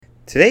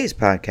Today's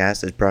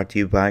podcast is brought to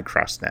you by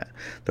CrossNet,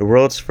 the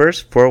world's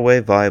first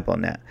four-way volleyball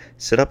net.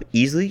 Set up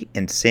easily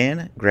in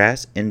sand,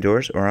 grass,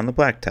 indoors, or on the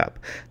blacktop.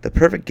 The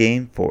perfect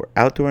game for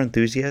outdoor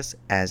enthusiasts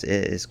as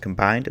it is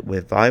combined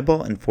with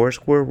volleyball and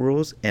four-square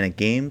rules in a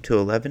game to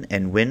 11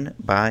 and win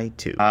by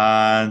 2.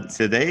 On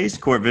today's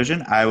Court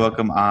Vision, I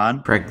welcome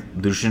on Craig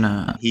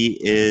Lushina. He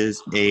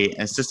is an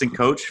assistant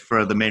coach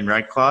for the Maine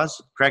Red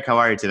Claws. Craig, how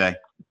are you today?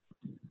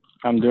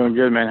 I'm doing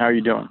good, man. How are you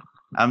doing?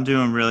 I'm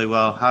doing really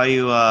well.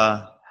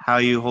 How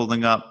are you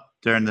holding up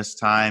during this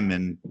time?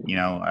 And,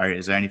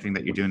 is there anything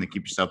that you're doing to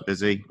keep yourself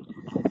busy?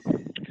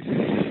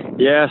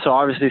 Yeah, so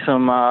obviously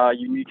some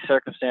unique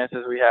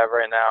circumstances we have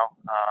right now.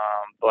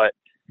 But,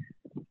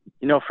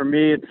 for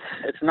me,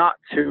 it's not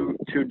too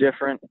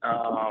different.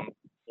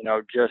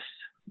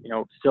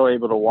 Still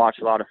able to watch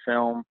a lot of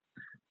film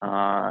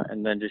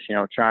and then just,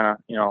 trying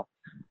to,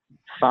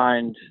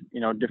 find,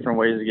 different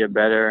ways to get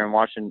better and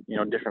watching,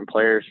 different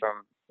players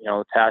from,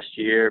 the past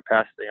year,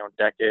 past,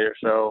 decade or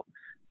so.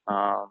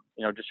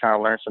 Just trying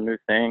to learn some new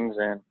things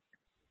and,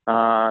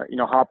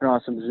 hopping on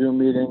some Zoom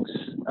meetings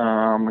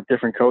with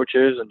different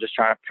coaches and just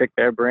trying to pick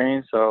their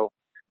brains. So,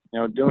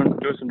 doing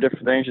some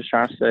different things, just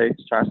trying to stay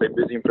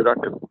busy and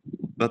productive.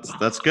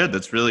 That's good.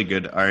 That's really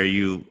good. Are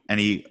you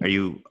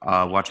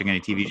watching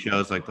any TV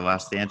shows like The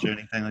Last Dance or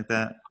anything like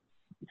that?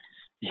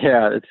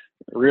 Yeah, it's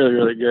really,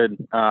 really good,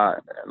 in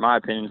my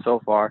opinion,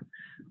 so far.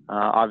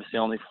 Obviously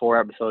only 4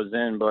 episodes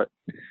in, but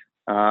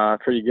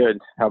pretty good.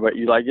 How about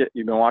you? Like it?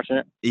 You've been watching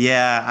it?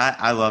 Yeah,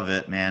 I love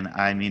it, man.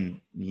 I mean,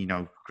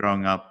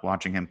 growing up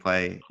watching him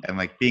play and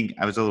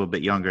I was a little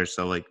bit younger,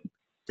 so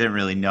didn't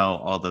really know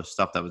all the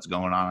stuff that was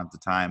going on at the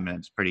time, and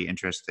it's pretty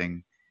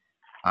interesting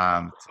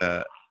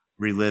to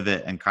relive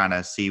it and kind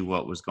of see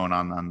what was going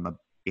on the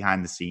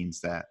behind the scenes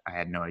that I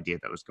had no idea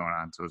that was going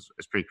on. So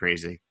it's pretty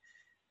crazy.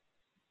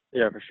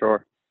 Yeah, for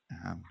sure.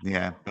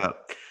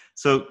 But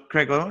so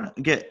Craig, I want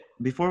to get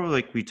before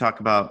we talk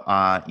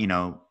about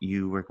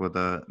you work with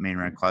the Maine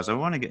Red Claws. I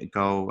want to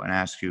go and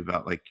ask you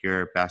about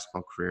your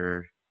basketball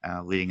career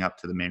leading up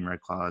to the Maine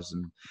Red Claws,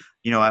 and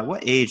at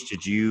what age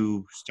did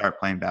you start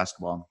playing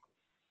basketball?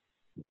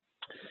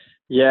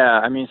 Yeah,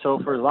 I mean, so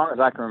for as long as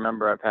I can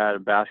remember, I've had a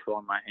basketball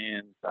in my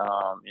hands.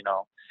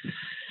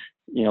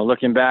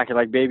 Looking back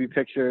at baby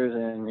pictures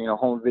and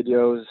home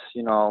videos,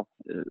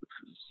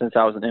 since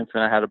I was an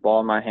infant, I had a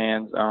ball in my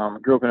hands.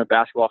 Grew up in a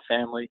basketball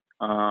family.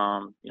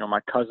 My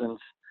cousins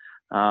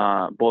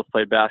both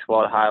played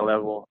basketball at a high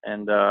level,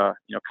 and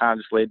kind of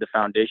just laid the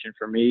foundation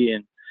for me.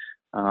 And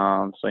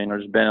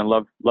just been in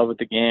love with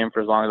the game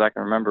for as long as I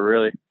can remember,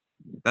 really.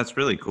 That's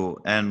really cool.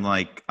 And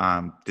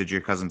did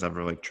your cousins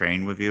ever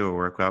train with you or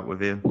work out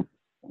with you?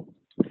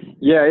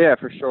 Yeah,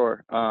 for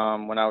sure.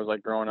 When I was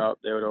growing up,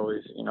 they would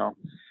always,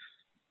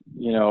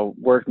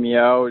 work me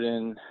out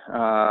and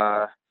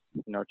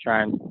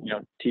try and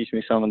teach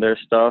me some of their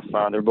stuff.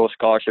 They're both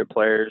scholarship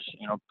players,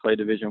 play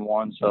Division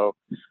I, so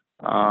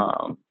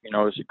it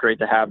was great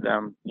to have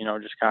them,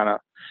 just kind of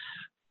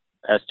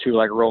as 2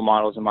 role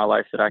models in my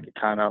life that I could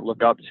kind of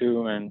look up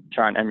to and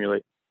try and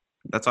emulate.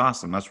 That's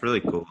awesome. That's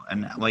really cool.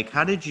 And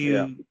how did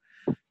you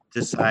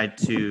decide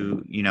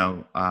to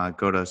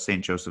go to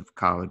St. Joseph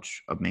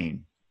College of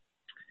Maine?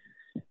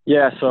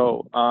 Yeah,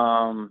 so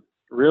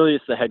really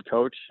it's the head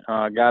coach,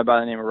 a guy by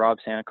the name of Rob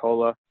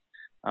Santacola.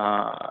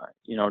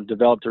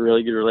 Developed a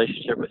really good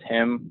relationship with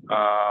him,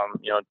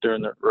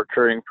 during the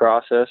recruiting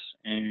process.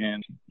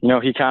 And,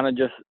 he kind of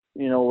just,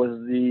 was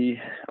the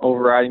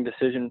overriding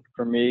decision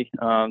for me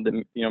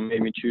that,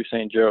 made me choose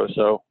St. Joe.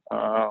 So,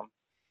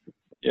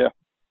 yeah.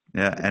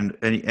 Yeah.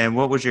 And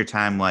what was your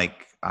time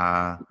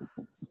there?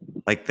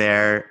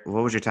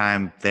 What was your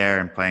time there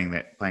and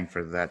playing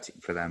for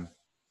them?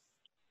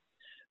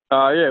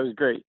 Yeah, it was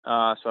great.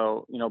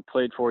 So,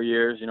 played 4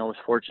 years, was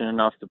fortunate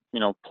enough to,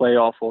 play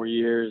all 4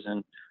 years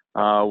and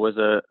was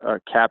a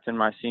captain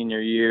my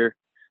senior year.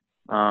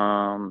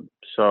 So,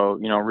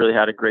 really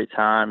had a great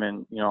time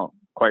and,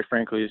 quite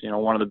frankly, is,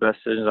 one of the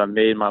best decisions I've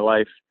made in my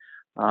life.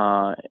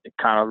 It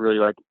kind of really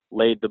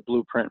laid the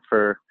blueprint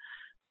for,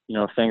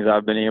 things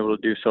I've been able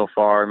to do so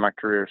far in my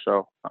career.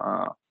 So,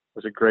 it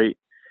was a great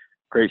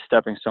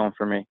stepping stone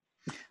for me.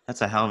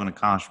 That's a hell of an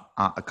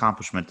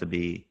accomplishment to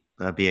be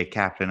a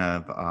captain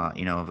of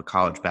of a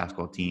college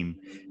basketball team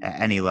at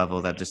any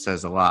level. That just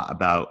says a lot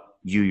about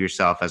you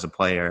yourself as a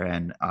player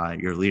and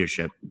your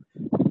leadership.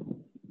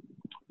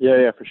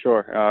 Yeah, for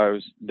sure. It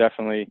was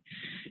definitely,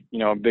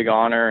 a big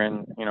honor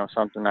and,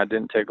 something I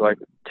didn't take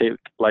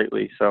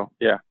lightly. So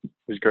yeah,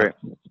 it was great.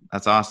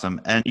 That's awesome.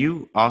 And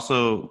you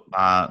also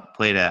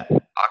played at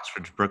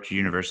Oxford Brookes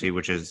University,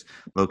 which is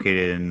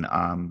located in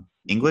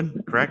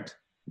England, correct?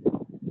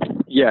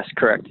 Yes,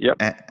 correct. Yep.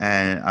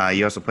 And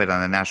you also played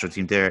on the national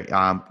team there.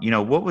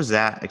 What was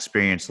that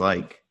experience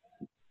like?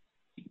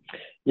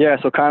 Yeah,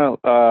 so kind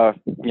of,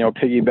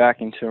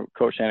 piggybacking to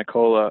Coach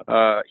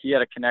Santacola, he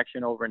had a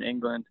connection over in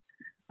England,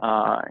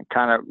 and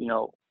kind of,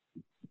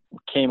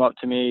 came up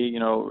to me,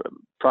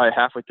 probably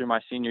halfway through my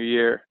senior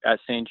year at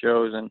St.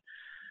 Joe's and,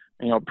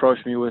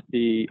 approached me with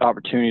the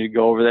opportunity to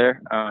go over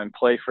there and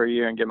play for a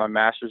year and get my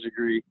master's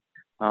degree.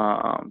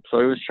 So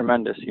it was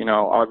tremendous.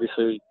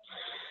 Obviously,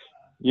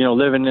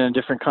 living in a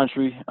different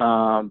country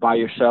by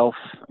yourself,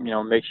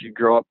 makes you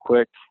grow up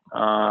quick,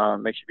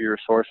 makes you be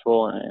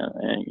resourceful,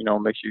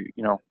 and makes you,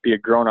 be a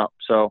grown up.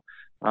 So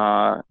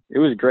it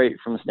was great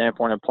from the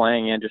standpoint of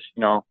playing and just,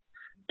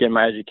 getting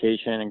my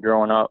education and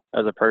growing up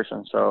as a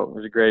person. So it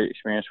was a great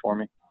experience for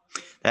me.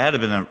 That had to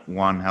have been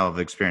one hell of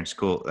an experience.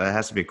 Cool. That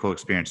has to be a cool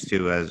experience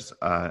too, as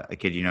a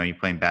kid. You're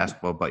playing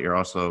basketball, but you're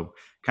also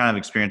kind of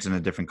experiencing a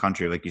different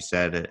country, like you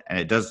said. And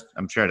it does.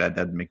 I'm sure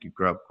that make you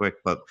grow up quick.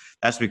 But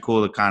that has to be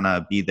cool to kind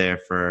of be there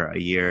for a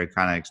year,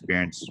 kind of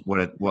experience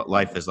what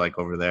life is like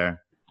over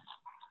there.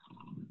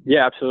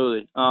 Yeah,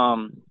 absolutely.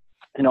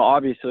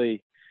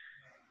 Obviously,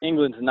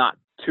 England's not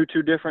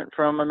too different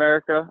from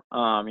America.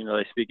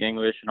 They speak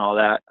English and all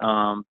that.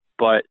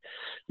 But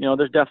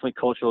there's definitely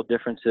cultural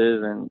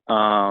differences, and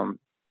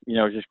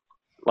just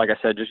like I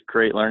said, just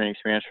great learning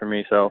experience for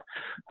me. So,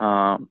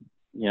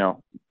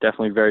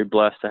 definitely very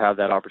blessed to have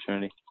that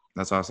opportunity.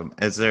 That's awesome.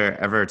 Is there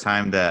ever a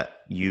time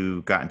that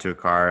you got into a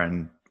car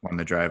and wanted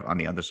to drive on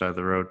the other side of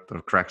the road,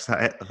 the correct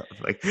side,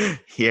 like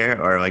here,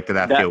 or like did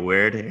that That feel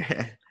weird?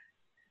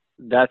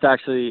 that's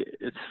actually,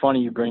 it's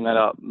funny you bring that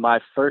up.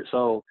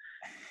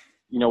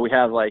 We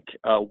have like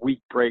a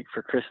week break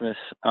for Christmas.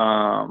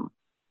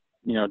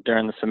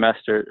 During the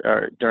semester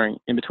or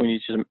in between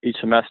each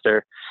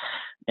semester.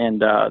 And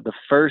the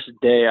first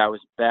day I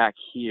was back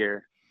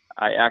here,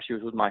 I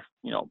actually was with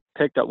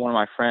picked up one of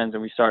my friends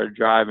and we started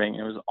driving.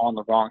 And it was on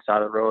the wrong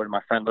side of the road. And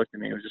my friend looked at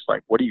me and was just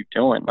like, "What are you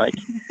doing?" Like,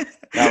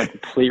 down the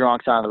complete wrong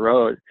side of the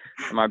road.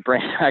 And my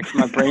brain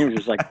was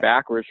just like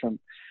backwards from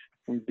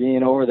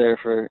being over there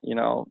for,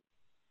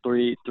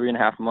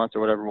 3.5 months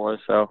or whatever it was.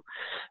 So,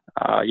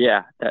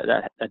 yeah,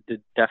 that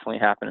did definitely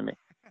happen to me.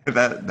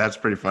 That's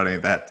pretty funny.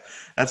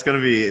 That's gonna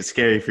be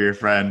scary for your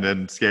friend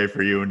and scary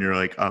for you when you're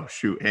like, oh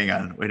shoot, hang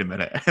on, wait a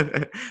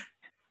minute.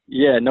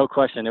 Yeah, no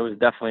question. It was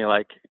definitely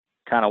like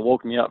kind of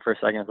woke me up for a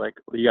second. It's like,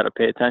 well, you got to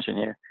pay attention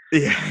here.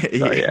 Yeah,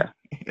 So yeah, yeah.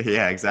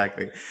 yeah,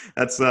 exactly.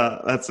 That's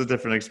a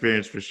different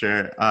experience for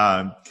sure.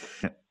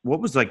 What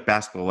was like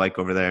basketball like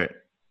over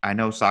there? I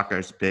know soccer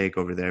is big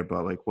over there,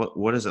 but like,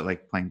 what is it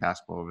like playing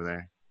basketball over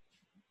there?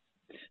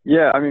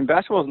 Yeah, I mean,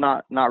 basketball is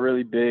not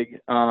really big,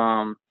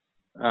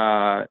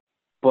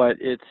 but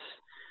it's,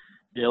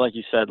 yeah, like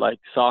you said, like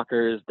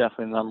soccer is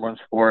definitely the number one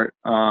sport.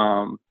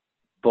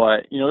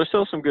 But there's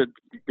still some good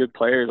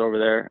players over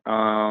there.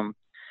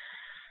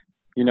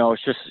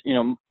 It's just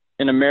in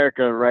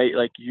America, right?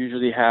 Like you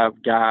usually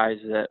have guys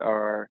that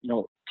are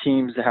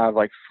teams that have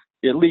like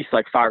at least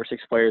like 5 or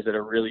 6 players that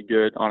are really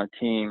good on a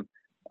team.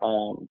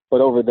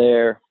 But over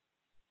there,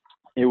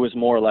 it was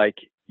more like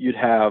you'd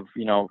have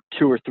 2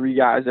 or 3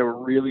 guys that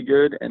were really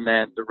good, and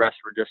then the rest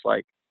were just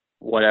like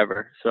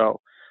whatever. So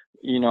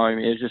I mean,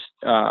 it's just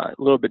a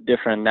little bit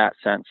different in that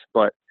sense,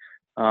 but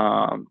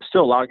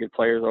still a lot of good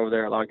players over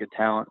there, a lot of good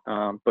talent,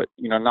 but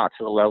not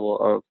to the level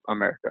of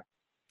America.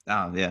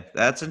 Oh yeah,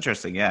 that's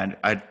interesting. Yeah, and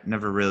I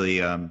never really,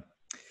 you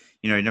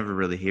never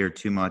really hear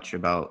too much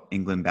about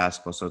England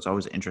basketball, so it's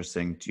always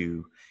interesting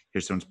to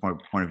hear someone's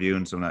point of view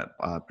and some of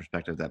that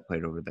perspective that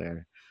played over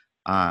there.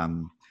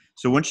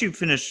 So once you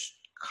finished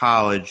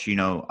college,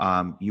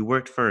 you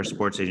worked for a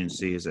sports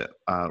agency. Is it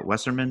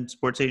Westerman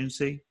Sports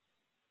Agency?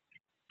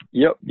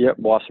 Yep,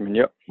 Wasserman,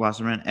 yep.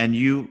 Wasserman, and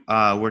you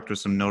worked with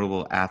some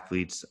notable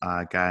athletes,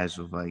 guys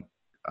with like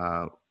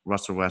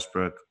Russell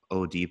Westbrook,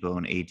 Oladipo,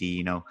 and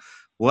AD.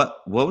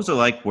 What was it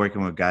like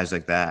working with guys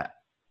like that?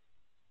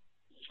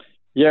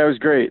 Yeah, it was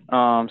great.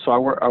 So I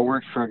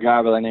worked for a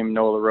guy by the name of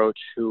Noah LaRoche,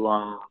 who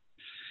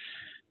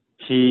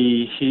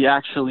he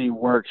actually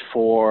worked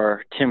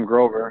for Tim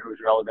Grover, who's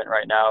relevant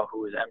right now,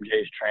 who is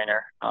MJ's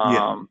trainer.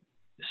 Yeah.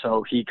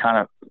 So he kind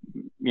of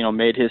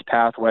made his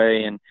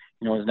pathway, and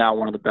is now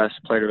one of the best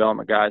player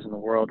development guys in the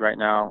world right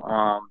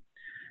now.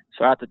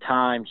 So at the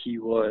time, he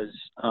was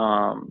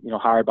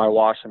hired by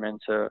Wasserman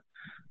to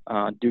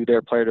do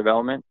their player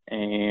development,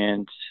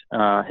 and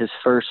his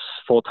first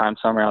full-time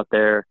summer out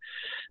there,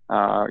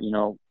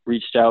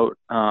 reached out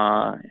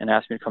and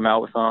asked me to come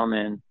out with them,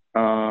 and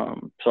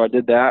so I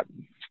did that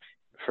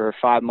for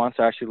 5 months.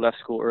 I actually left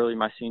school early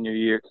my senior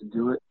year to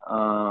do it,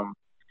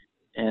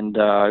 and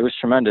it was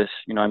tremendous.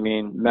 I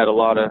mean, met a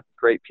lot of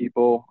great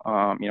people,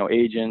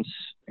 agents,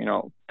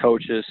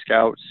 coaches,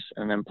 scouts,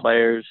 and then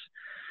players.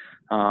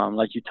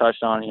 Like you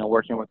touched on,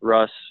 working with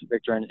Russ,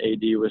 Victor, and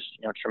AD was,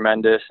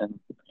 tremendous. And,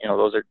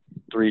 those are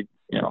 3,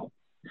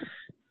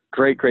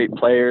 great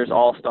players,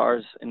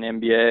 all-stars in the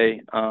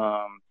NBA.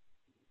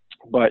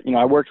 But,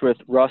 I worked with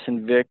Russ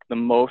and Vic the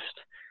most,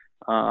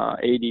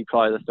 AD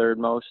probably the third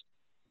most.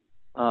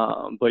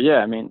 But yeah,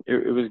 I mean,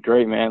 it was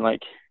great, man.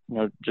 Like,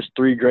 just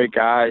 3 great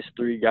guys,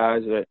 3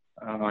 guys that,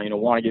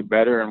 want to get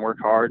better and work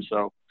hard.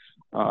 So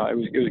it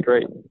was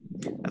great.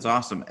 That's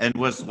awesome. And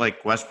was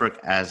like Westbrook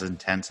as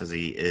intense as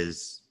he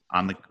is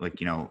on the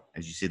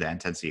as you see the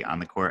intensity on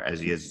the court as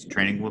he is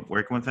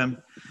working with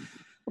him?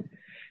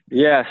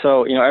 Yeah.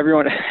 So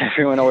everyone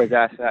always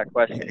asks that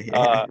question.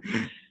 Yeah.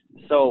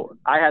 so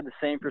I had the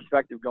same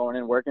perspective going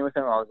in working with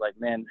him. I was like,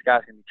 man, this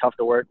guy's gonna be tough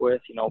to work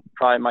with. You know,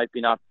 probably might be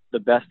not the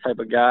best type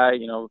of guy.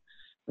 You know,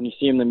 when you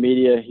see him in the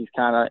media, he's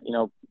kind of, you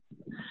know,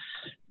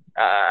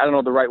 I don't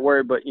know the right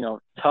word, but, you know,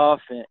 tough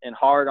and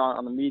hard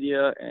on the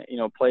media, and, you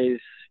know, plays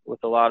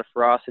with a lot of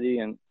ferocity.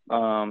 And,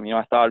 you know,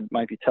 I thought it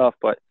might be tough,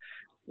 but,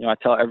 you know, I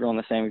tell everyone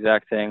the same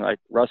exact thing. Like,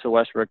 Russell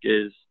Westbrook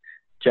is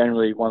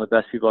generally one of the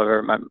best people I've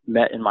ever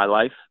met in my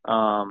life.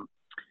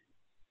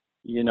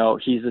 You know,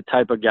 he's the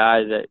type of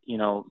guy that, you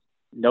know,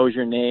 knows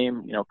your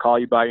name, you know, call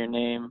you by your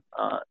name,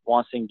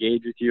 wants to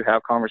engage with you,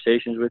 have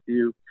conversations with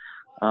you,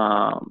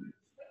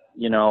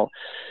 you know,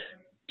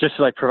 just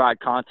to like provide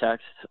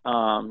context. You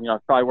know,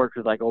 I've probably worked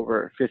with like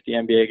over 50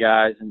 NBA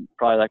guys and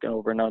probably like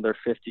over another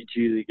 50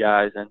 G League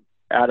guys. And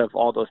out of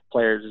all those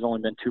players, there's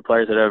only been 2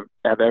 players that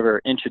have ever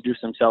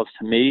introduced themselves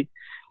to me.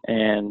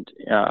 And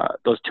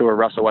those 2 are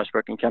Russell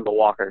Westbrook and Kemba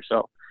Walker.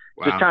 So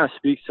just kind of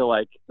speaks to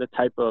like the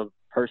type of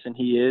person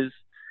he is.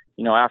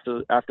 You know,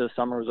 after the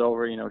summer was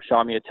over, you know,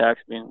 shot me a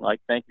text being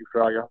like, thank you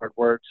for all your hard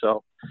work.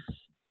 So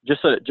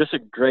just a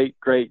great,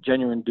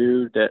 genuine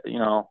dude that, you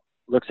know,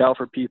 looks out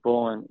for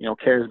people and, you know,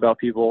 cares about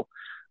people,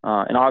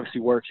 and obviously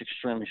works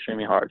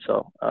extremely hard.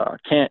 So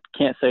can't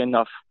say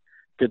enough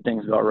good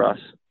things about Russ.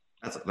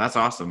 That's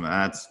awesome.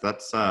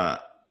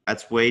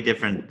 That's way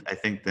different, I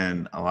think,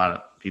 than a lot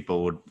of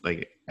people would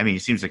like. I mean, he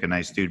seems like a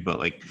nice dude, but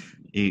like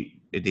the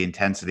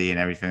intensity and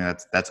everything.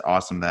 That's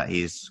awesome that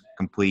he's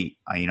complete.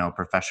 You know,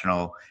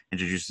 professional.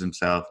 Introduces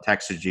himself,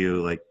 texted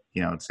you, like,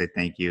 you know, to say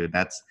thank you.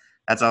 That's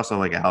also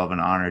like a hell of an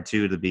honor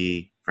too, to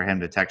be for him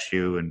to text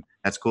you, and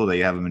that's cool that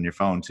you have him in your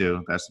phone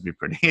too. That's to be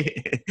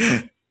pretty.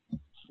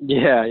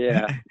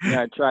 Yeah.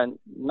 I try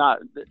not,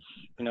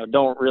 you know,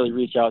 don't really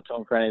reach out to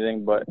him for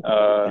anything, but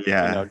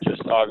Yeah. you know,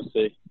 just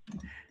obviously,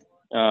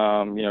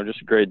 you know,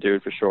 just a great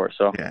dude for sure.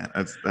 So yeah,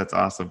 that's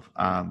awesome.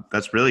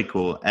 That's really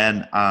cool.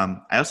 And I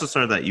also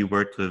saw that you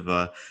worked with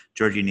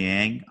Georgie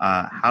Niang.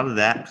 How did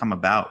that come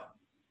about?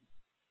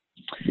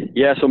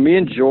 Yeah, so me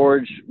and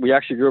George, we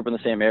actually grew up in the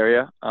same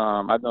area.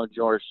 I've known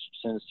George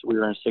since we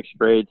were in 6th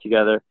grade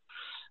together.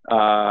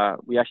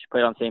 We actually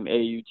played on the same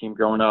AAU team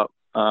growing up,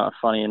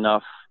 funny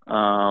enough.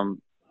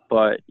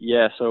 But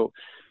yeah, so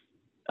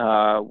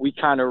we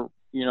kind of,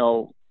 you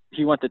know,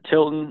 he went to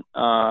Tilton.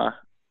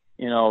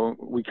 You know,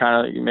 we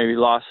kind of maybe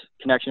lost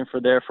connection for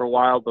a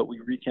while, but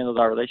we rekindled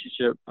our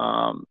relationship.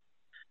 And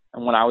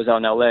when I was out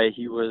in LA,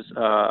 he was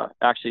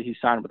he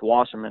signed with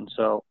Wasserman.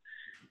 So,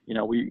 you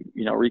know, we,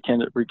 you know,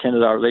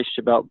 rekindled our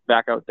relationship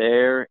back out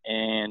there.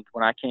 And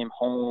when I came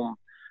home,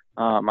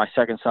 my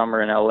second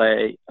summer in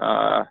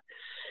LA,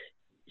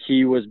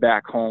 he was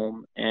back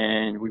home,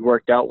 and we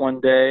worked out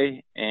one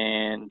day,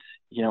 and,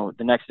 you know,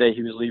 the next day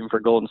he was leaving for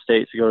Golden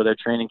State to go to their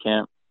training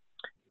camp.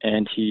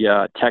 And he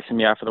texted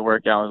me after the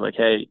workout and was like,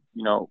 hey,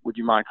 you know, would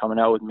you mind coming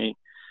out with me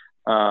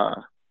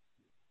to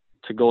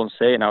Golden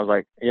State? And I was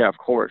like, yeah, of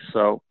course.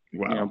 So,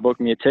 Wow. You know,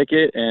 booked me a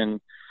ticket and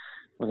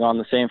was on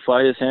the same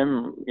flight as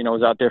him, you know,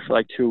 was out there for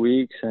like 2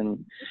 weeks.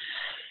 And,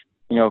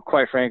 you know,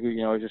 quite frankly,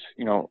 you know, just,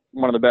 you know,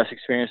 one of the best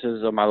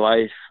experiences of my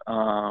life.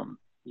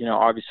 You know,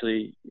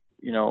 obviously,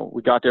 you know,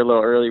 we got there a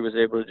little early, was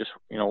able to just,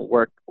 you know,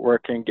 work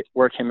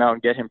him out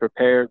and get him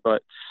prepared.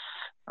 But,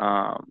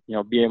 you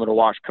know, being able to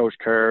watch Coach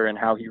Kerr and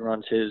how he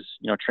runs his,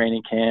 you know,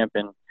 training camp.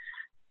 And,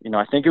 you know,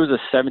 I think it was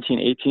a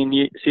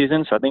 17-18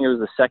 season. So I think it was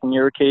the second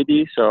year of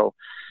KD. So,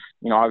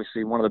 you know,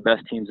 obviously one of the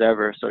best teams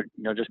ever. So,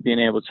 you know, just being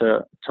able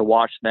to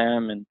watch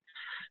them and,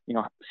 you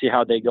know, see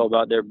how they go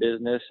about their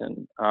business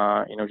and,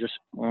 you know,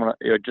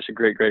 just a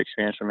great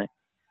experience for me.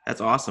 That's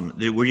awesome.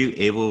 Were you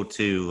able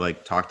to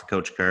like talk to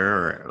Coach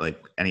Kerr or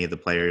like any of the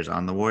players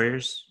on the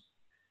Warriors?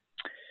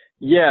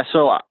 Yeah.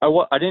 So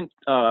I didn't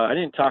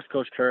talk to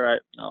Coach Kerr.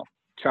 I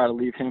try to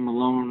leave him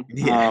alone.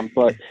 Yeah.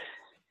 But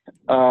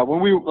when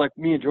we, like,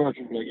 me and George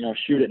would, you know,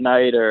 shoot at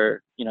night,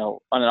 or, you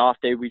know, on an off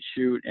day we'd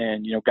shoot,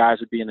 and, you know, guys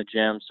would be in the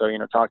gym. So, you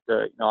know, talk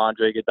to, you know,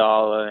 Andre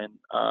Iguodala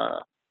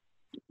and,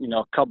 you know,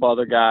 a couple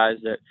other guys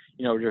that,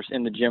 you know, were just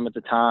in the gym at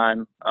the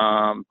time.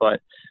 But,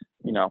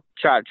 you know,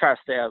 try to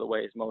stay out of the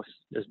way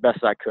as best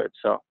as I could.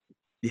 So.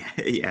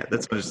 Yeah,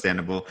 that's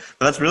understandable.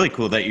 But that's really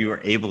cool that you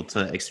were able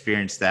to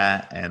experience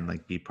that and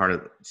like be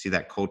see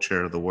that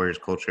culture, the Warriors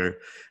culture.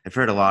 I've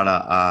heard a lot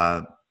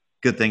of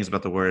good things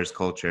about the Warriors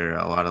culture.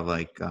 A lot of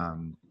like,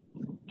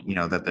 you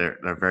know, that they're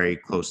very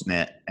close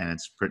knit, and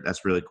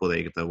that's really cool that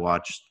you get to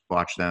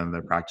watch them,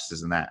 their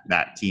practices, and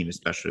that team,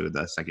 especially with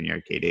the second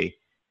year KD.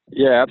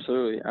 Yeah,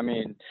 absolutely. I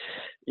mean,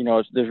 you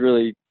know, there's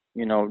really,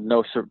 you know,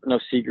 no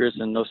secrets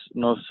and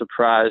no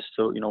surprise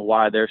to, you know,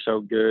 why they're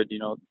so good. You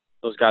know,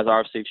 those guys are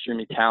obviously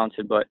extremely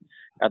talented, but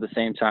at the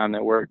same time, they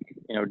work,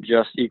 you know,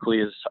 just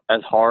equally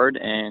as hard,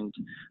 and,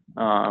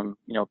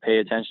 you know, pay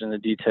attention to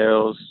the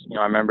details. You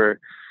know, I remember,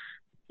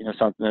 you know,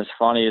 something that's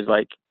funny is,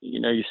 like, you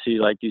know, you see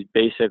like these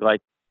basic,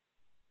 like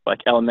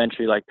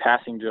elementary, like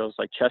passing drills,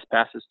 like chest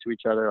passes to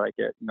each other, like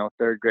at, you know,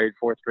 3rd grade,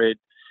 4th grade,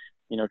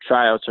 you know,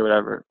 tryouts or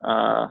whatever.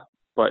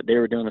 But they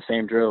were doing the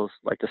same drills,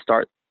 like, to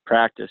start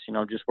practice, you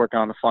know, just working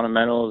on the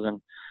fundamentals.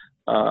 And,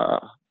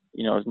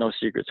 you know, there's no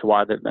secret to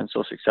why they've been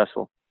so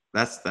successful.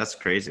 That's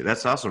crazy.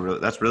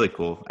 That's really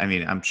cool. I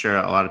mean, I'm sure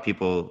a lot of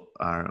people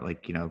are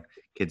like,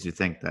 kids who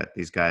think that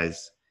these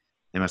guys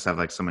they must have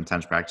like some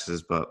intense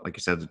practices, but like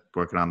you said,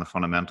 working on the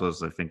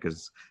fundamentals, I think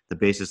is the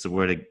basis of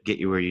where to get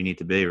you where you need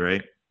to be,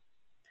 right?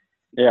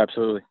 Yeah,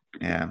 absolutely.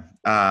 Yeah.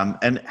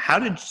 And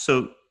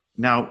so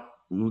now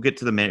we'll get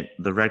to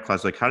the Red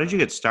Claws. Like, how did you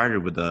get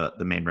started with the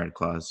Maine Red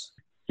Claws?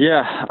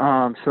 Yeah.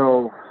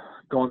 So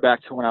going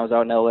back to when I was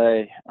out in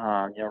LA,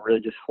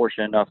 really just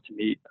fortunate enough to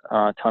meet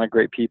a ton of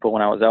great people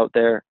when I was out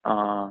there.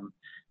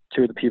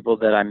 Two of the people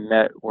that I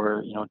met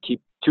were,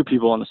 two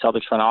people in the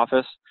Celtics front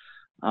office.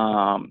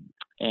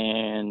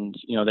 And,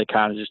 they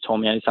kind of just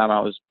told me anytime I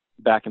was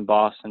back in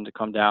Boston to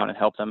come down and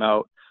help them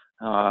out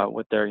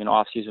with their,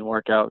 off-season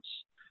workouts.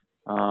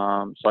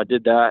 So I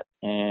did that,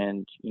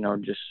 and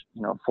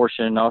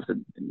fortunate enough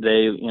that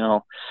they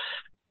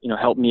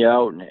helped me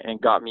out and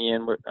got me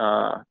in with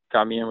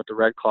the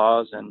Red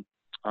Claws, and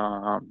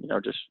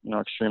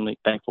extremely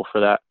thankful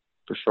for that,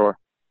 for sure.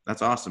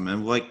 That's awesome.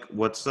 And like,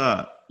 what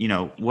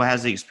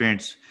has the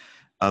experience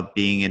of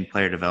being in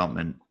player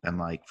development been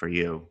like for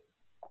you?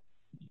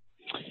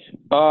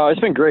 It's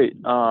been great.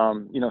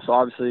 So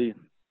obviously,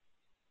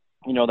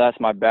 that's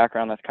my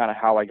background. That's kind of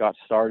how I got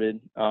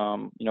started.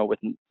 With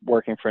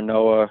working for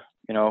Noah,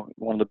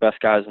 one of the best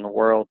guys in the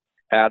world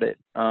at it.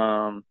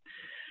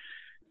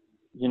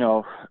 You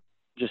know,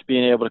 just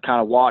being able to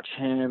kind of watch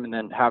him, and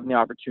then having the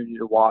opportunity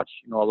to watch,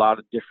 a lot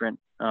of different,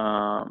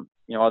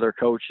 other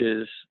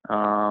coaches.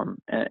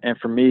 And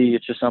for me,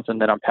 it's just something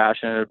that I'm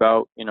passionate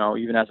about.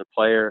 Even as a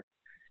player,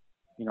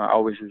 I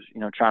always was,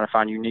 trying to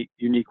find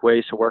unique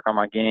ways to work on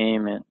my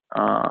game, and,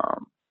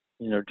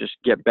 just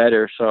get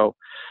better. So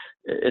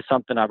it's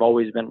something I've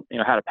always been,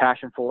 had a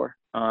passion for.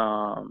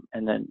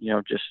 And then,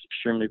 just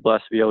extremely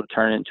blessed to be able to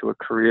turn it into a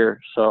career.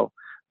 So,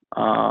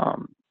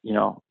 you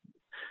know,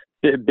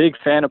 big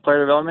fan of player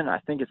development. I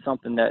think it's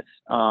something that's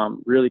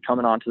really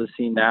coming onto the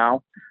scene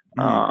now.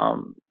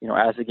 Mhm.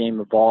 As the game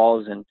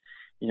evolves, and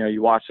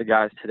you watch the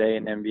guys today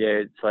in the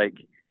NBA, it's like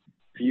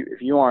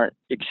if you aren't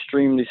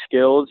extremely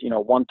skilled,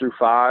 1 through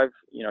 5,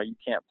 you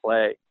can't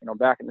play.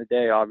 Back in the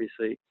day,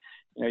 obviously,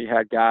 you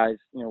had guys,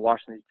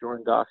 watching these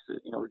Jordan Ducks,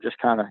 were just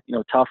kind of,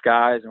 tough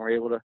guys, and were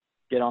able to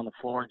get on the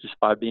floor just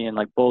by being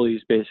like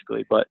bullies,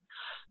 basically. But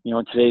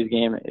in today's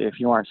game, if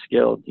you aren't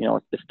skilled,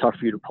 it's tough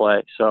for you to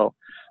play. So,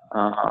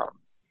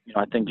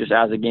 I think just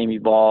as the game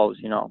evolves,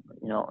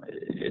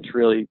 it's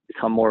really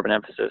become more of an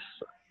emphasis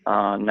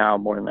now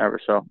more than ever.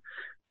 So,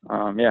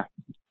 yeah.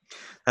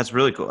 That's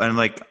really cool. And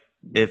like,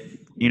 if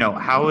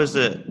how is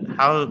it?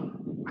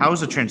 How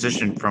is the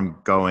transition from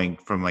going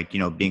from like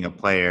being a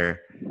player,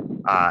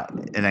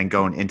 and then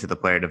going into the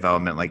player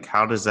development? Like,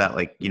 how does that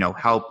like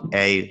help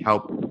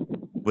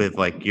with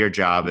like your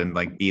job, and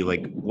like be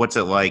like what's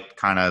it like?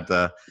 Kind of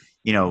the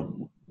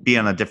be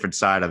on a different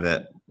side of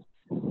it.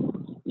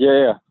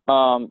 Yeah.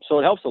 So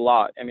it helps a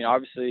lot. I mean,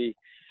 obviously,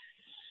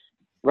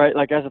 right,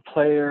 like as a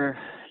player,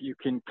 you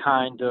can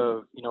kind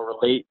of,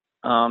 relate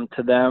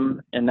to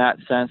them in that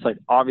sense. Like,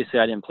 obviously,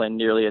 I didn't play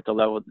nearly at the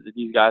level that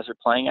these guys are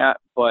playing at,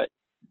 but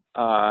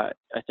I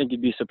think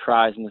you'd be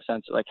surprised in the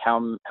sense of like how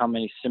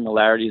many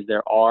similarities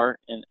there are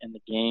in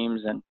the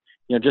games, and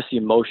just the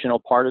emotional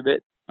part of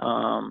it.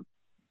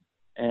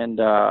 And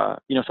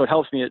so it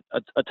helps me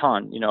a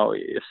ton.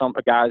 If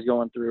a guy's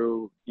going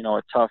through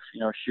a tough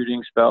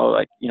shooting spell,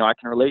 like I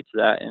can relate to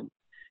that, and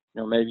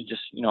maybe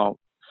just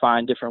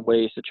find different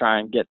ways to try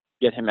and get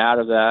him out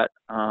of that.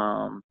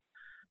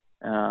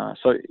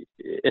 So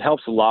it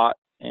helps a lot,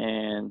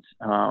 and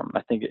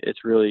I think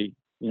it's really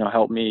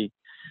helped me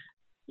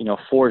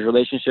forge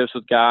relationships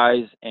with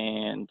guys,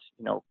 and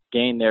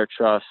gain their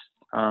trust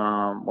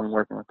when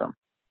working with them.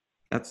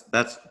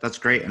 That's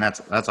great, and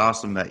that's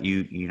awesome that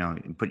you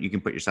can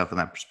put yourself in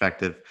that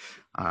perspective,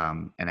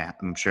 and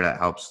I'm sure that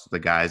helps the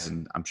guys,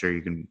 and I'm sure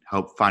you can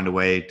help find a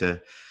way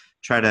to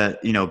try to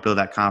build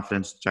that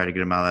confidence, try to get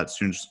them out of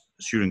that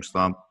shooting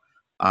slump.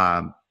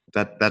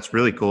 That's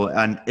really cool.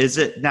 And is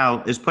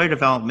player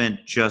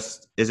development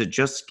is it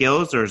just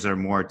skills, or is there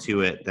more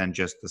to it than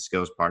just the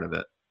skills part of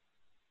it?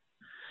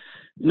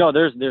 No,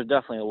 there's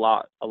definitely a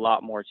lot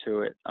more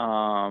to it.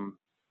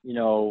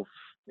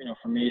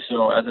 For me,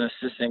 so as an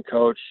assistant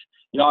coach,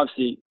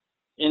 obviously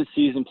in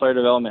season player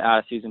development, out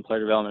of season player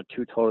development are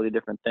two totally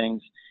different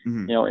things.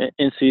 Hmm.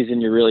 In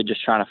season, you're really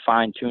just trying to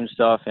fine tune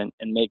stuff, and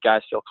make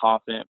guys feel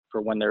confident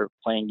for when they're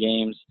playing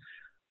games.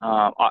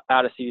 Out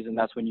of season,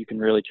 that's when you can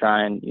really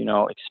try and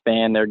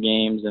expand their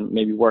games, and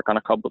maybe work on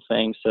a couple of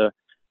things to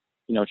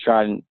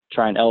try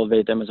and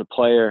elevate them as a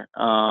player.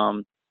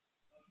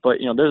 But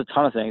there's a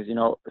ton of things.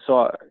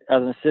 So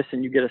as an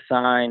assistant, you get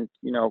assigned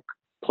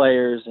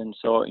players, and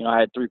so I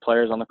had 3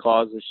 players on the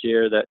clause this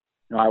year that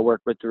I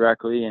work with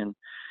directly, and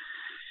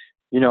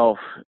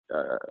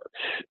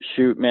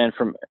shoot, man,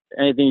 from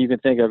anything you can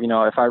think of.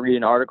 If I read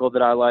an article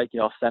that I like,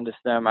 I'll send it to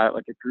them. I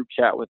like a group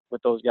chat with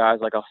those guys.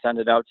 Like, I'll send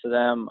it out to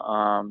them.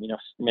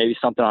 Maybe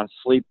something on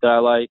sleep that I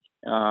like.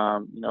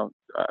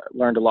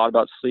 Learned a lot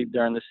about sleep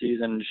during the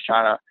season, just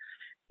trying to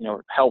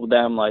help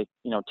them, like,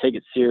 take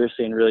it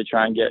seriously, and really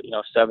try and get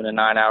 7 to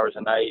 9 hours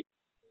a night.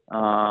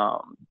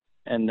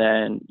 And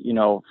then,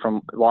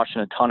 from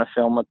watching a ton of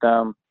film with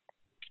them,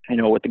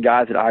 with the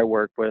guys that I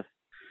work with,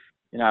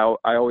 I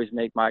always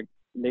make my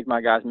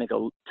guys make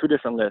two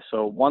different lists.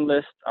 So one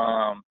list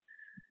for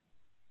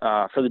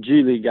the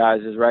G League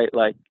guys is, right,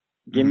 like,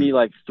 give me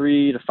like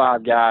 3 to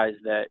 5 guys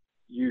that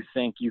you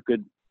think you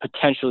could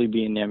potentially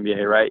be in the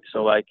NBA, right?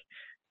 So like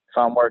if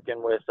I'm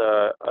working with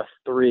a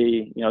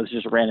 3, this is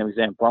just a random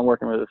example. I'm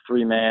working with a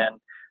 3-man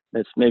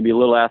that's maybe a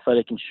little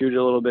athletic, can shoot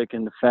a little bit,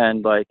 can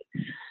defend. Like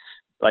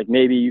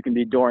maybe you can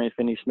be Dorian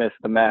Finney-Smith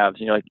for the Mavs.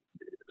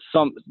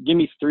 Give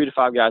me 3 to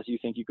 5 guys you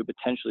think you could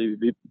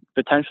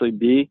potentially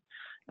be,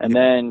 and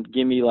then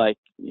give me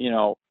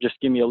just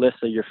give me a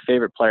list of your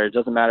favorite players.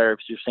 Doesn't matter if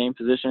it's your same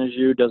position as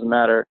you. Doesn't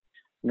matter,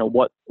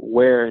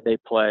 where they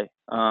play.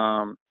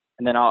 And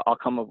then I'll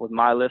come up with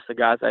my list of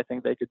guys I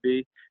think they could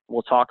be.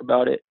 We'll talk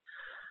about it.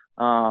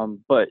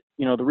 But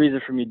the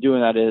reason for me doing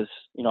that is,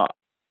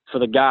 for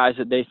the guys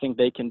that they think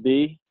they can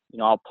be,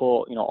 I'll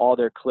pull, all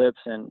their clips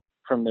and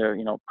from their,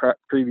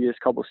 previous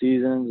couple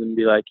seasons and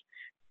be like,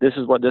 this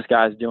is what this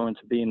guy's doing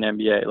to be in the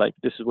NBA. Like,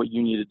 this is what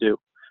you need to do.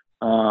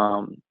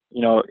 And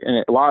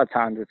a lot of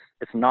times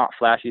it's not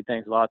flashy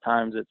things. A lot of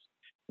times it's,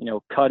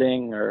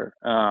 cutting or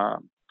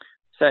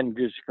setting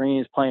good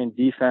screens, playing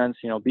defense,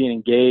 being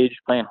engaged,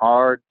 playing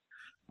hard,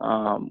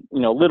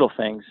 little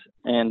things.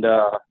 And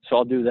so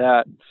I'll do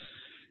that.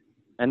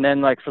 And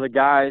then, like, for the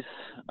guys,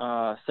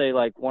 say,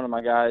 like, one of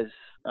my guys'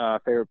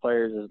 favorite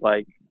players is,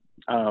 like,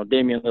 I don't know,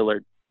 Damian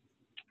Lillard.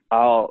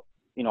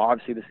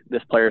 Obviously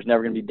this player is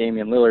never going to be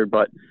Damian Lillard,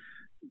 but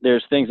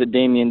there's things that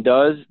Damian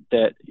does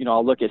that,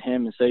 I'll look at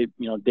him and say,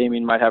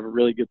 Damian might have a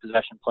really good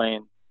possession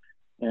playing,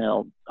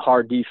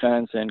 hard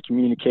defense and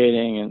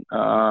communicating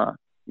and,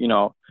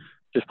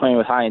 just playing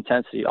with high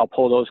intensity. I'll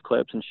pull those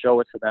clips and show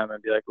it to them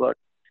and be like, look,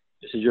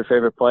 this is your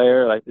favorite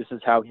player. Like, this is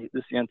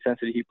the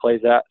intensity he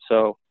plays at.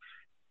 So,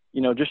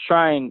 just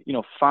try and,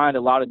 find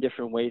a lot of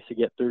different ways to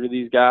get through to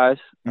these guys.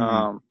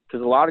 Because a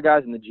lot of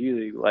guys in the G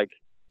League, like,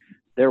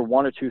 they're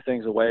 1 or 2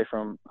 things away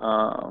from,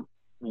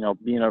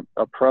 being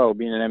a pro,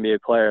 being an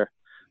NBA player.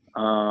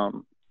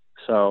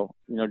 So,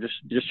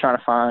 just trying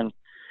to find,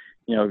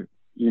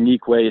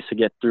 unique ways to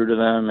get through to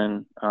them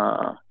and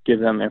give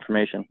them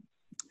information.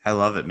 I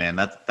love it, man.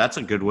 That's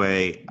a good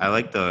way. I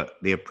like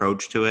the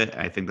approach to it.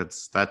 I think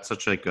that's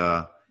such like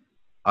a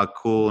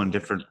cool and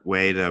different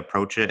way to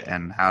approach it,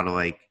 and how to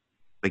like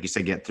you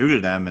said, get through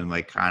to them and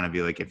like kind of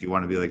be like, if you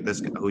want to be like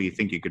this guy, who you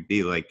think you could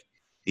be, like,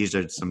 these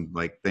are some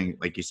like things,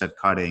 like you said,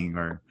 cutting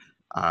or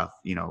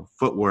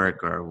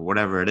footwork or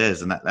whatever it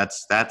is. And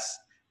that's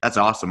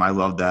awesome. I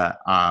love that.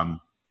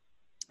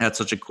 That's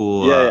such a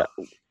cool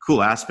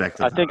cool aspect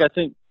of I think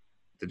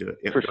to do it.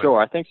 Yeah, for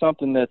sure. I think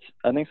something that's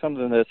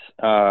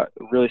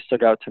really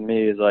stuck out to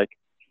me is, like,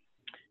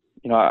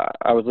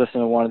 I was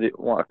listening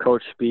to a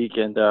coach speak,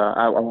 and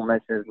I won't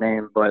mention his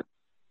name, but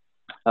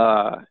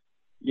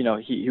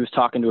he was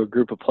talking to a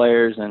group of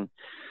players, and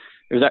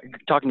he was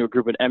talking to a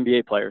group of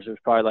NBA players. It was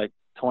probably like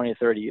 20 or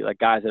 30 like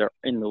guys that are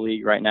in the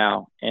league right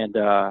now, and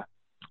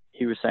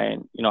he was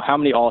saying, how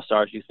many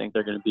All-Stars do you think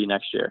they're going to be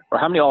next year, or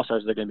how many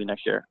All-Stars are there going to be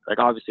next year? Like,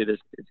 obviously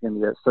it's going to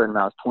be a certain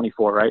amount. It's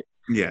 24, right?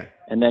 Yeah.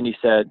 And then he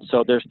said,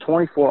 so there's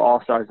 24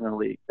 All-Stars in the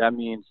league. That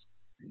means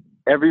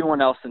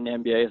everyone else in the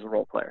NBA is a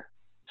role player.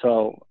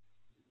 So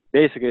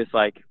basically, it's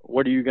like,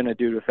 what are you going to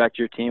do to affect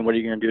your team? What are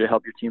you going to do to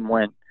help your team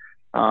win?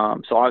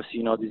 So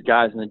obviously, these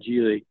guys in the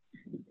G League,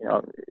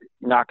 you're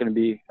not going to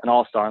be an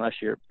All-Star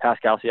unless you're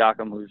Pascal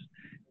Siakam, who's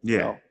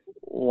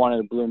one of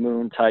the blue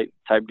moon type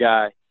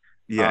guy.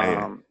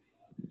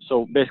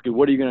 So basically,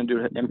 what are you going to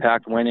do to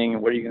impact winning,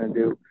 and what are you going to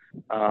do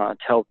to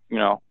help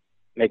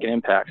make an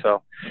impact?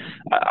 So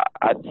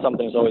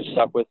something that's always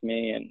stuck with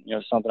me,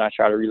 and something I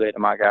try to relay to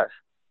my guys.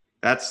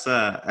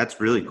 That's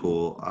really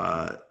cool.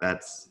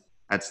 That's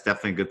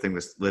definitely a good thing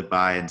to live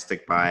by and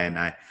stick by.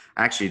 And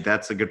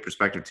that's a good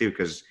perspective too,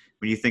 because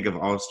when you think of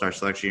All-Star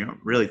selection, you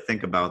don't really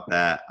think about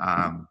that.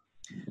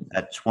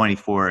 At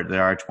 24,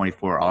 there are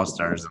 24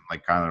 All-Stars, and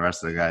like kind of the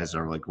rest of the guys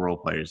are like role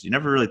players. You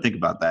never really think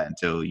about that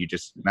until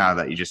now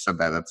that you just said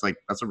that.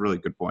 That's a really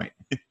good point.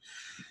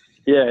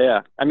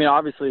 Yeah. I mean,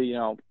 obviously,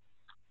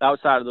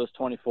 outside of those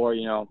 24,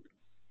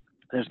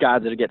 there's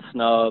guys that get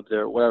snubbed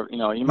or whatever.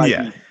 You might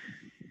be,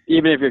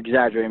 even if you're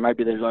exaggerating,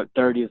 there's like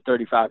 30 to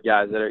 35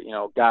 guys that are,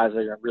 guys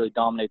that are going to really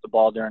dominate the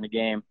ball during the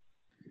game.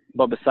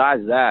 But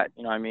besides that,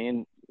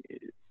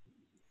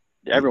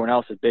 everyone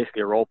else is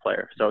basically a role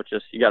player. So it's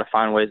just, you got to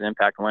find ways to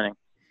impact winning.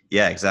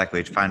 Yeah,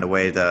 exactly. To find a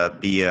way to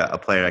be a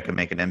player that can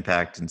make an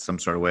impact in some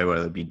sort of way,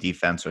 whether it be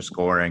defense or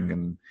scoring,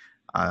 and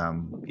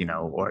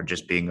or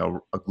just being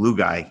a glue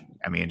guy.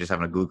 I mean, just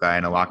having a glue guy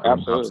in a locker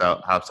room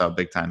helps out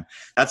big time.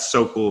 That's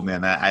so cool,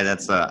 man.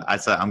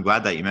 I'm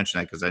glad that you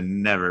mentioned that, because I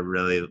never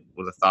really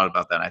would have thought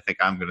about that. And I think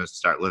I'm going to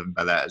start living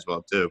by that as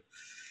well too.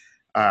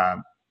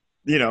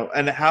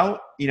 And how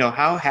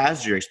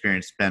has your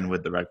experience been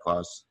with the Red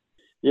Claws?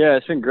 Yeah,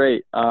 it's been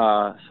great.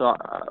 So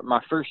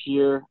my first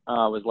year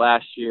was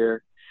last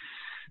year.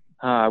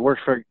 I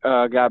worked for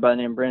a guy by the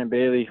name of Brandon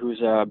Bailey, who's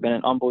been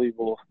an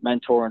unbelievable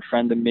mentor and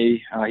friend to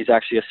me. He's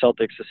actually a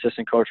Celtics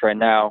assistant coach right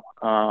now,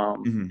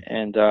 Hmm.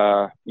 and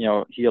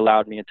he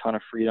allowed me a ton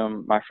of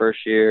freedom my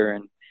first year,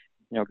 and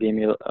gave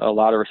me a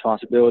lot of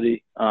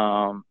responsibility,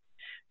 and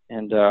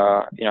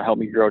helped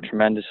me grow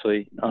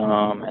tremendously.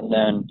 And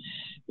then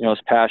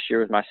this past year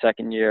was my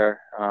second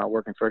year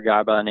working for a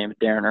guy by the name of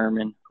Darren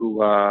Erman, who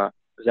was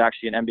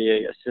actually an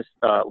NBA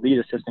lead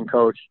assistant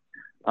coach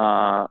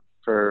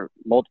for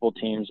multiple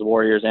teams, the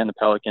Warriors and the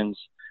Pelicans.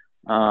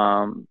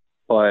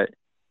 But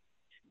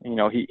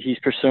he's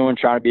pursuing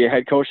trying to be a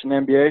head coach in the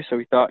NBA. So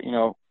we thought,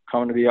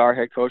 coming to be our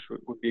head coach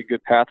would be a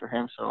good path for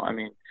him. So, I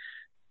mean,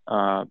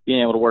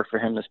 being able to work for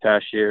him this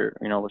past year,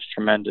 was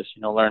tremendous.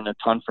 Learning a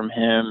ton from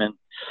him, and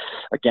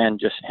again,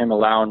 just him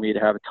allowing me to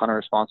have a ton of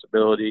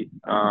responsibility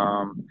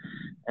and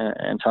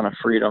a ton of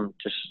freedom.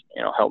 Just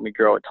helped me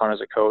grow a ton as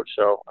a coach.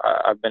 So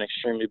I've been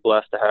extremely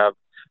blessed to have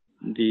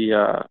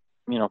the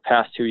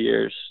past 2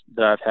 years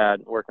that I've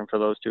had working for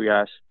those two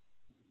guys.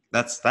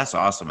 That's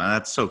awesome, and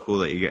that's so cool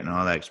that you're getting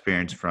all that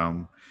experience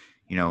from,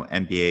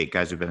 NBA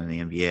guys who've been in the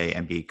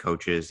NBA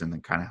coaches, and then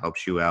kind of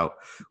helps you out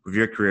with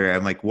your career.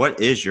 And like, what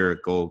is your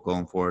goal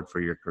going forward for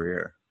your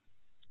career?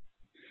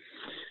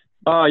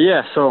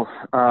 Yeah. So,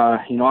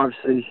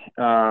 obviously,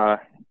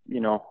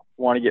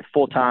 want to get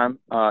full time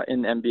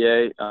in the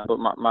NBA, but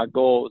my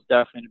goal is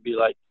definitely to be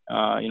like,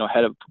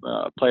 head of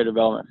player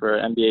development for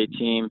an NBA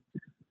team.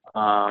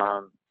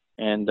 And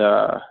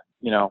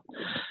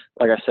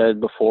like I said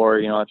before,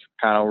 it's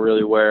kind of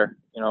really where,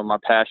 my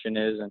passion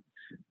is, and,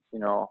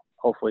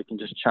 hopefully can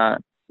just trying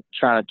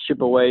to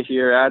chip away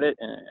here at it,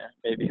 and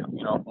maybe,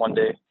 one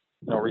day,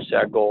 reach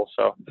that goal.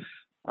 So,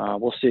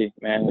 we'll see,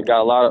 man. We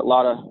got a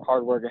lot of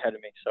hard work ahead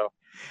of me. So.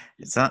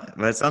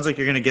 But it sounds like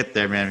you're going to get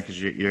there, man,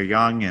 because you're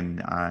young,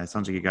 and it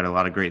sounds like you got a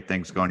lot of great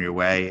things going your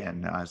way.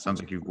 And it sounds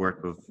like you've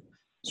worked with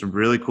some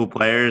really cool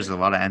players, a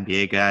lot of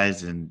NBA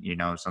guys, and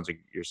it sounds like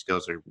your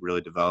skills are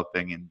really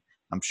developing. And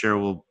I'm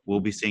sure we'll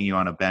be seeing you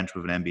on a bench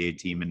with an NBA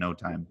team in no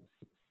time.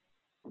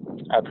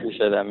 I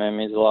appreciate that, man. It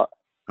means a lot.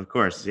 Of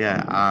course,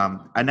 yeah.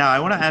 And now I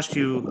want to ask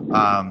you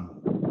a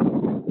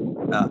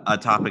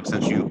topic,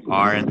 since you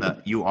are in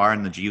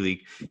the G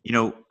League.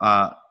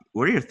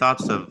 What are your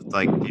thoughts of,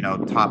 like,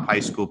 top high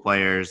school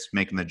players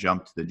making the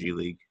jump to the G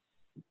League?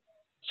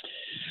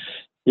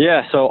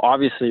 Yeah. So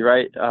obviously,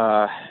 right,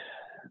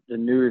 the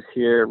news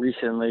here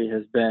recently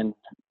has been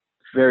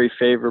very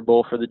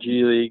favorable for the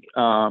G League.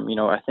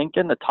 I think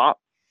in the top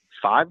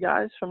five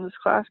guys from this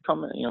class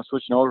coming,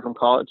 switching over from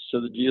college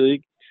to the G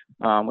League,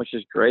 which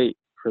is great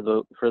for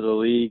the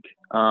league.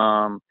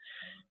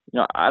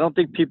 I don't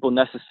think people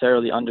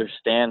necessarily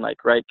understand,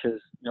 like, right, because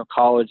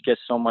college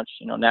gets so much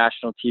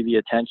national TV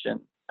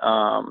attention.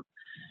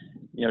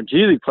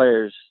 G League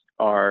players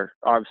are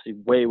obviously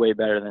way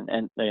better than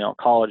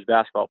college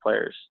basketball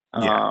players.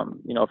 Yeah.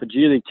 If a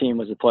G League team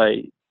was to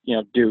play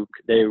Duke,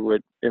 they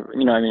would.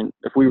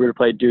 If we were to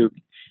play Duke,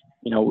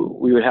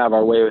 we would have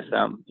our way with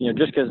them.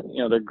 Just because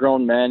they're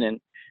grown men, and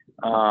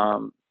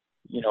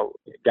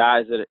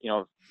guys that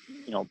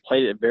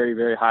played at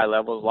very high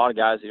levels. A lot of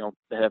guys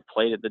that have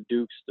played at the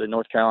Dukes, the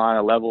North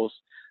Carolina levels.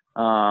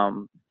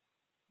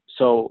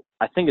 So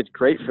I think it's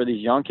great for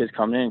these young kids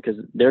coming in, because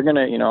they're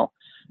gonna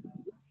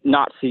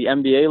not see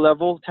NBA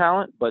level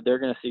talent, but they're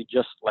gonna see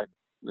just like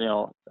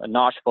a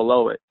notch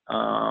below it.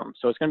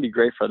 So it's gonna be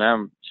great for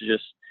them to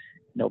just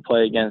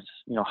play against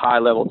high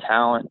level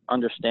talent,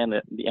 understand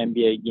the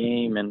NBA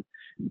game, and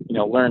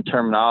learn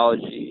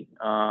terminology.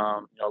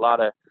 A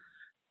lot of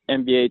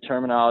NBA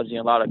terminology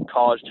and a lot of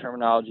college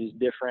terminology is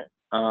different.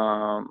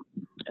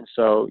 And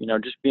so,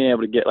 just being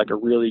able to get like a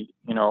really,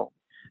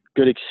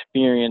 good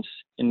experience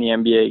in the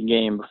NBA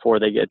game before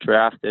they get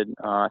drafted,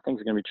 I think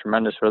is going to be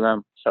tremendous for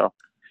them. So.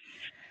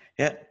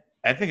 Yeah,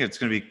 I think it's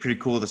going to be pretty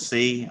cool to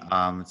see.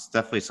 It's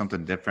definitely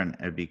something different.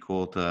 It'd be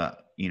cool to,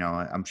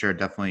 I'm sure it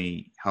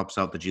definitely helps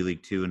out the G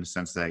League too, in the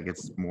sense that it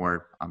gets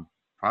more,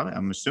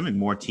 I'm assuming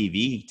more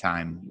TV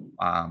time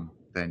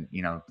than,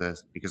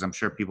 because I'm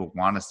sure people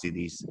want to see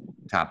these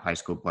top high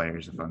school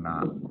players, if I'm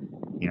not,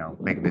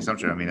 making the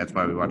assumption. I mean, that's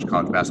why we watch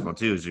college basketball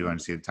too, is you want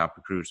to see the top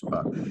recruits.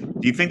 But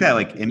do you think that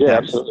like Yeah,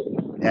 impacts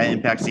absolutely. that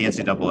impacts the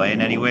NCAA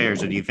in any way, or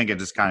do you think it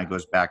just kind of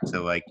goes back to,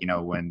 like,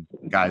 when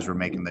guys were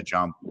making the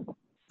jump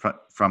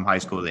from high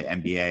school to the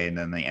NBA, and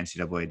then the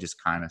NCAA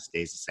just kind of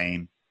stays the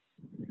same?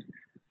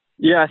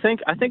 Yeah, I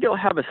think it'll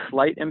have a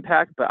slight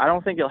impact, but I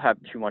don't think it'll have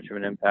too much of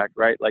an impact,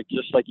 right? Like,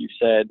 just like you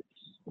said,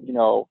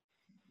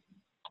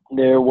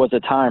 there was a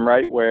time,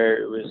 right,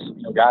 where it was,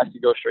 guys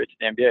could go straight to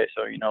the NBA.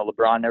 So,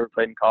 LeBron never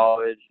played in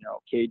college,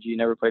 KG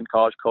never played in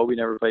college, Kobe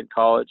never played in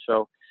college.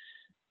 So,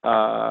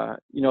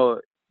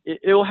 it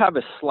will have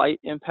a slight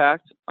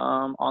impact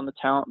on the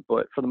talent,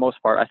 but for the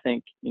most part, I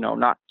think,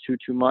 not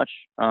too much.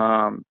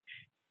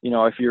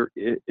 If you're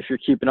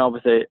keeping up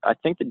with it, I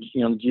think that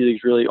the G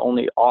League's really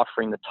only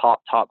offering the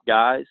top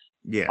guys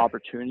Yeah.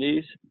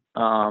 opportunities.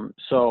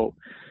 So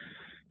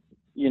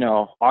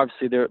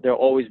obviously there'll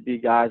always be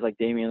guys like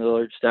Damian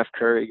Lillard, Steph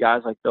Curry,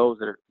 guys like those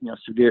that are,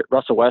 severe,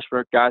 Russell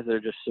Westbrook, guys that are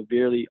just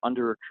severely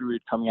under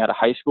recruited coming out of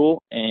high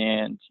school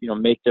and,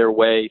 make their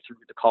way through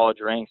the college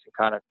ranks and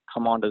kind of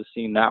come onto the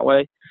scene that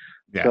way.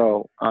 Yeah.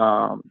 So,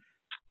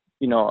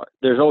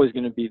 there's always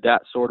going to be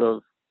that sort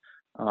of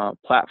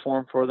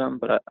platform for them.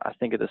 But I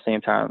think at the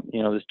same time,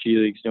 this G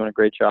League's doing a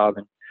great job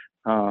and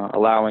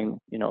allowing,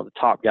 the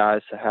top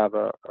guys to have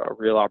a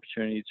real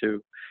opportunity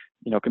to,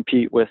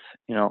 compete with,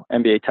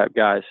 NBA type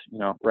guys,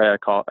 right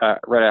out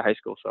of high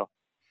school. So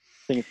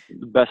I think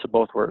it's the best of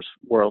both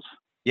worlds.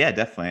 Yeah,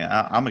 definitely.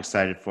 I'm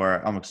excited for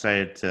it. I'm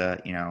excited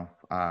to,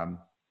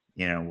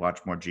 watch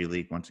more G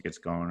League once it gets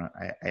going.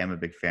 I am a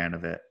big fan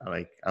of it.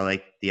 I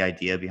like the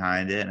idea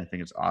behind it, and I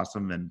think it's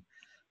awesome. And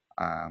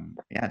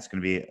yeah, it's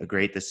going to be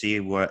great to see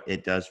what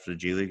it does for the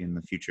G League in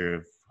the future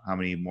of how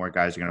many more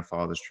guys are going to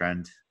follow this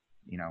trend,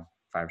 5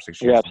 or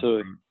 6 years. Yeah,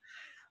 absolutely.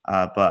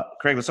 But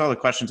Craig, that's all the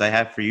questions I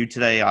have for you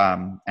today.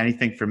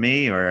 Anything for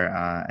me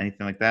or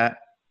anything like that?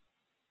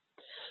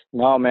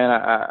 No, man,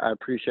 I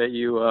appreciate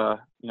you,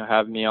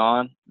 having me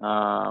on.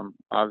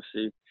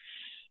 Obviously,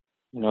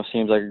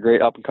 seems like a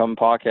great up and coming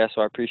podcast.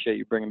 So I appreciate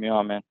you bringing me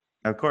on, man.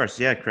 Of course.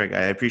 Yeah, Craig,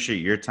 I appreciate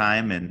your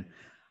time and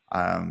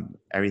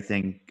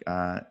everything,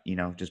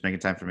 just making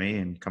time for me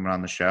and coming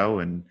on the show.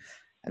 And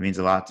that means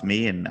a lot to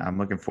me. And I'm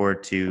looking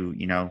forward to,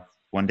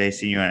 one day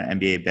seeing you on an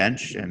NBA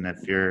bench. And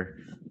if you're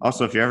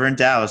ever in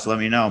Dallas, let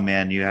me know,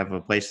 man. You have a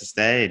place to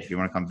stay. If you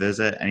want to come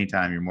visit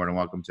anytime, you're more than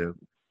welcome to.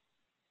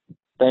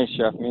 Thanks,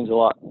 Jeff. It means a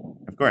lot.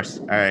 Of course.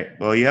 All right.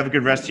 Well, you have a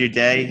good rest of your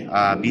day.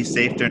 Be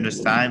safe during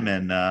this time,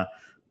 and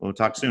we'll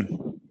talk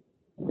soon.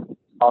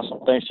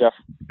 Awesome. Thanks, Jeff.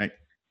 Right.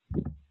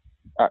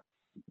 All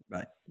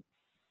right.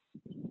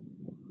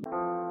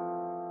 Bye.